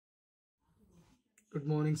Good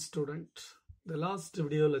morning, student. The last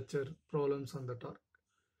video lecture problems on the torque.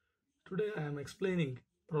 Today I am explaining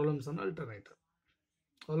problems on alternator.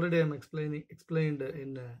 Already I am explained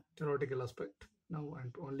in theoretical aspect. Now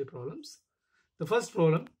and only problems. The first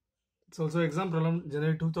problem, it's also exam problem,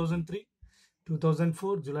 January 2003,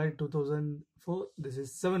 2004, July 2004. This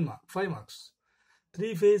is 5 marks.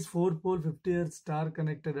 3-phase 4-pole 50 Hz star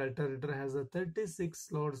connected alternator has a 36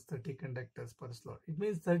 slots, 30 conductors per slot. It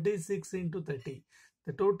means 36 into 30.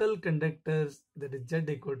 The total conductors, that is Z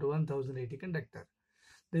equal to 1080 conductor.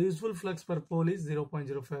 The useful flux per pole is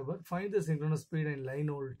 0.05 bar. Find the synchronous speed and line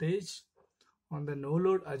voltage on the no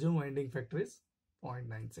load assume winding factor is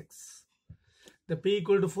 0.96. The P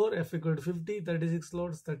equal to 4, F equal to 50, 36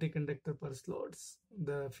 slots, 30 conductor per slots.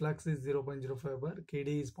 The flux is 0.05 bar,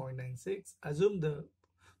 KD is 0.96. Assume the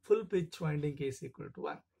full pitch winding Kc equal to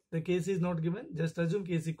 1. The Kc is not given, just assume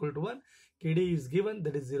Kc equal to 1. KD is given,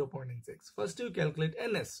 that is 0.96. First you calculate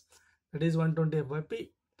Ns, that is 120 F by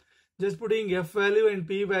P. Just putting F value and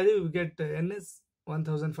P value, you get Ns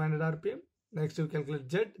 1500 RPM. Next you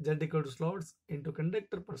calculate Z equal to slots into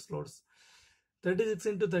conductor per slots. 36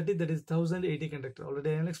 into 30, that is 1080 conductor.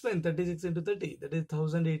 Already I have explained 36 into 30, that is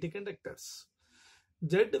 1080 conductors.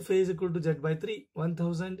 Z phase equal to Z by 3.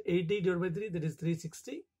 1080 divided by 3, that is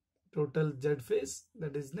 360. Total Z phase,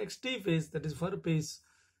 that is next T phase, that is for phase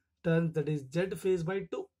turn, that is Z phase by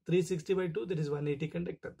 2. 360 by 2, that is 180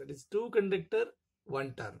 conductor. That is 2 conductor,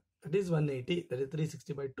 1 turn. That is 180, that is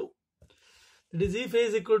 360 by 2. That is E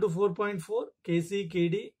phase equal to 4.4. Kc,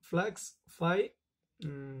 Kd, flux, phi.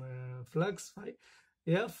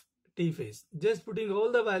 F T phase. Just putting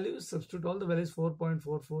all the values, substitute all the values.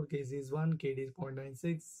 4.44, Kc is 1, Kd is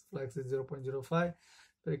 0.96, flux is 0.05,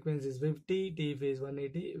 frequency is 50, T phase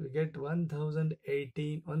 180. We get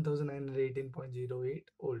 1918.08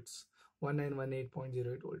 volts,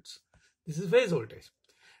 1918.08 volts. This is phase voltage.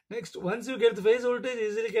 Next, once you get the phase voltage,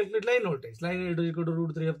 easily calculate line voltage. Line voltage is equal to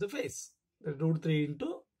root 3 of the phase. The root 3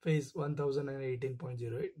 into phase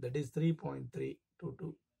 1018.08, that is 3.322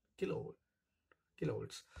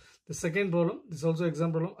 kilovolts. The second problem, this is also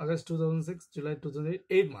exam problem, August 2006, July 2008,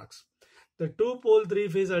 8 marks. The 2-pole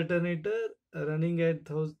 3-phase alternator running at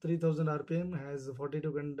 3000 RPM has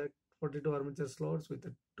 42 armature slots with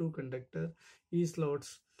 2 conductor E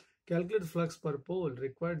slots. Calculate flux per pole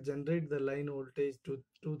required, generate the line voltage to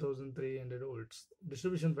 2300 volts.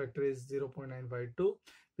 Distribution factor is 0.952,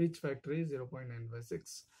 pitch factor is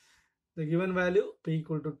 0.956. The given value P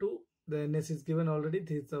equal to 2, the Ns is given already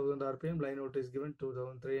 3000 RPM, line voltage is given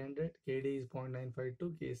 2300, Kd is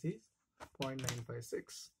 0.952, Kc is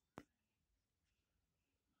 0.956.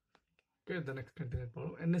 Okay, the next continued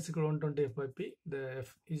problem. Ns equal to 120 F by P. The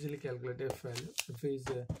F easily calculate F value. F is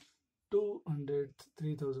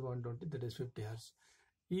 203,120, that is 50 Hz.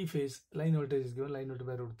 E phase line voltage is given, line voltage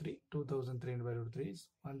by root 3, 2300 by root 3 is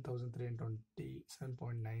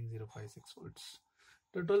 1327.9056 volts.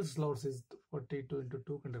 Total slots is 42 into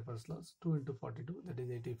 2 conductor slots, 2 into 42, that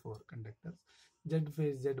is 84 conductors. Z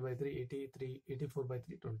phase Z by 3, 84 by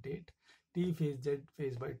 3, 28. T phase Z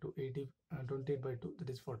phase by 2, 28 by 2, that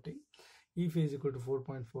is 40. E phase equal to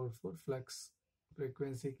 4.44, flux,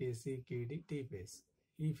 frequency, Kc, Kd, T phase.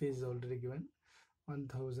 E phase is already given,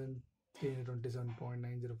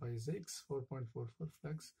 1327.9056, 4.44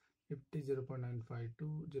 flux, 50,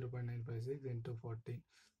 0.952, 0.956 into 40.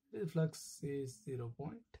 The flux is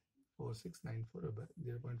 0.4694 Weber,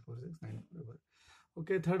 0.4694 Weber.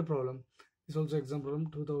 Okay, third problem is also exam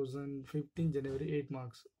problem, 2015 January, 8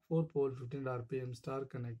 marks. 4-pole 15 RPM star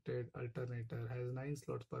connected alternator has 9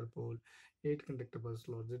 slots per pole, 8 conductor per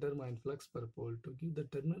slot. Determine flux per pole to give the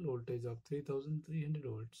terminal voltage of 3300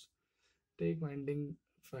 volts. Take winding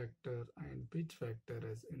factor and pitch factor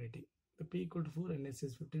as unity. The P equal to 4, Ns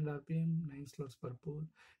is 15 RPM, 9 slots per pole,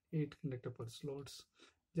 8 conductor per slots.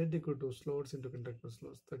 Z equal to slots into conductor per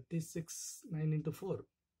slots. 36, 9 into 4,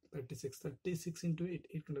 36, 36 into 8,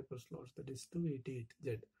 8 conductor per slots, that is 288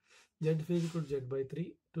 Z. Z phase equal to Z by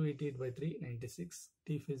 3, 288 by 3, 96.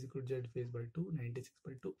 T phase equal to Z phase by 2, 96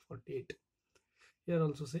 by 2, 48. Here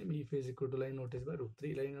also same, E phase equal to line voltage by root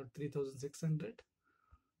 3, line of 3600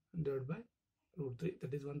 divided by root 3,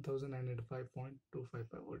 that is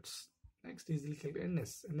 1905.255 volts. Next, easily calculate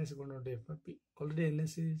Ns. Ns equal to F by P. Already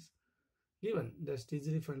Ns is given, just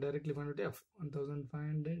easily directly find out F.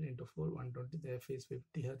 1500 into 4, 120, the F is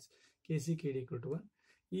 50 Hz. Kc, Kd equal to 1.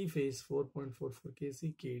 E phase 4.44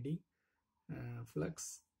 Kc, Kd,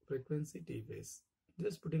 flux, frequency, T phase.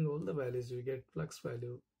 Just putting all the values, we get flux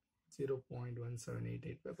value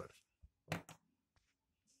 0.1788 Weber.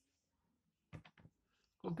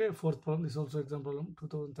 Okay, fourth problem is also exam problem,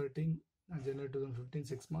 2013 January 2015,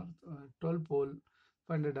 6 months. 12-pole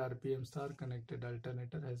 500 RPM star connected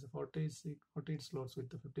alternator has 48 slots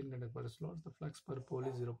with 15 conductor per slot. The flux per pole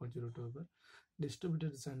is 0.02 Weber.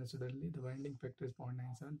 Distributed sinusoidally, the winding factor is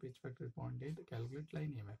 0.97, pitch factor is 0.8. Calculate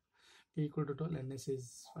line EMF. P equal to 12, NS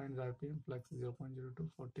is 500 RPM, flux is 0.02,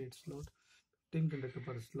 48 slot, 15 conductor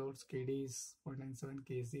per slots, KD is 0.97,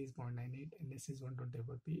 KC is 0.98, NS is 120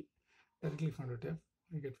 per P. Directly found out F,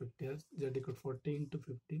 we get 50 Hz, Z equal 40 into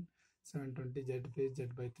 15, 720, Z phase, Z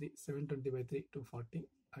by 3, 720 by 3, 240,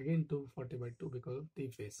 again 240 by 2 because of T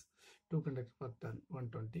phase, 2 conductor per turn,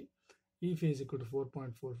 120. E phase equal to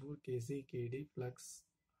 4.44, Kc, Kd, flux,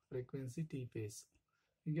 frequency, T phase.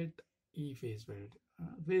 We get E phase value.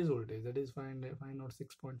 Phase voltage, that is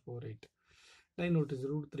 506.48. Line voltage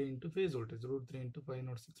root 3 into phase voltage root 3 into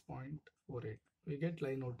 506.48. We get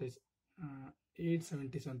line voltage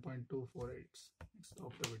 877.248.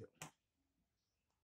 Stop the video.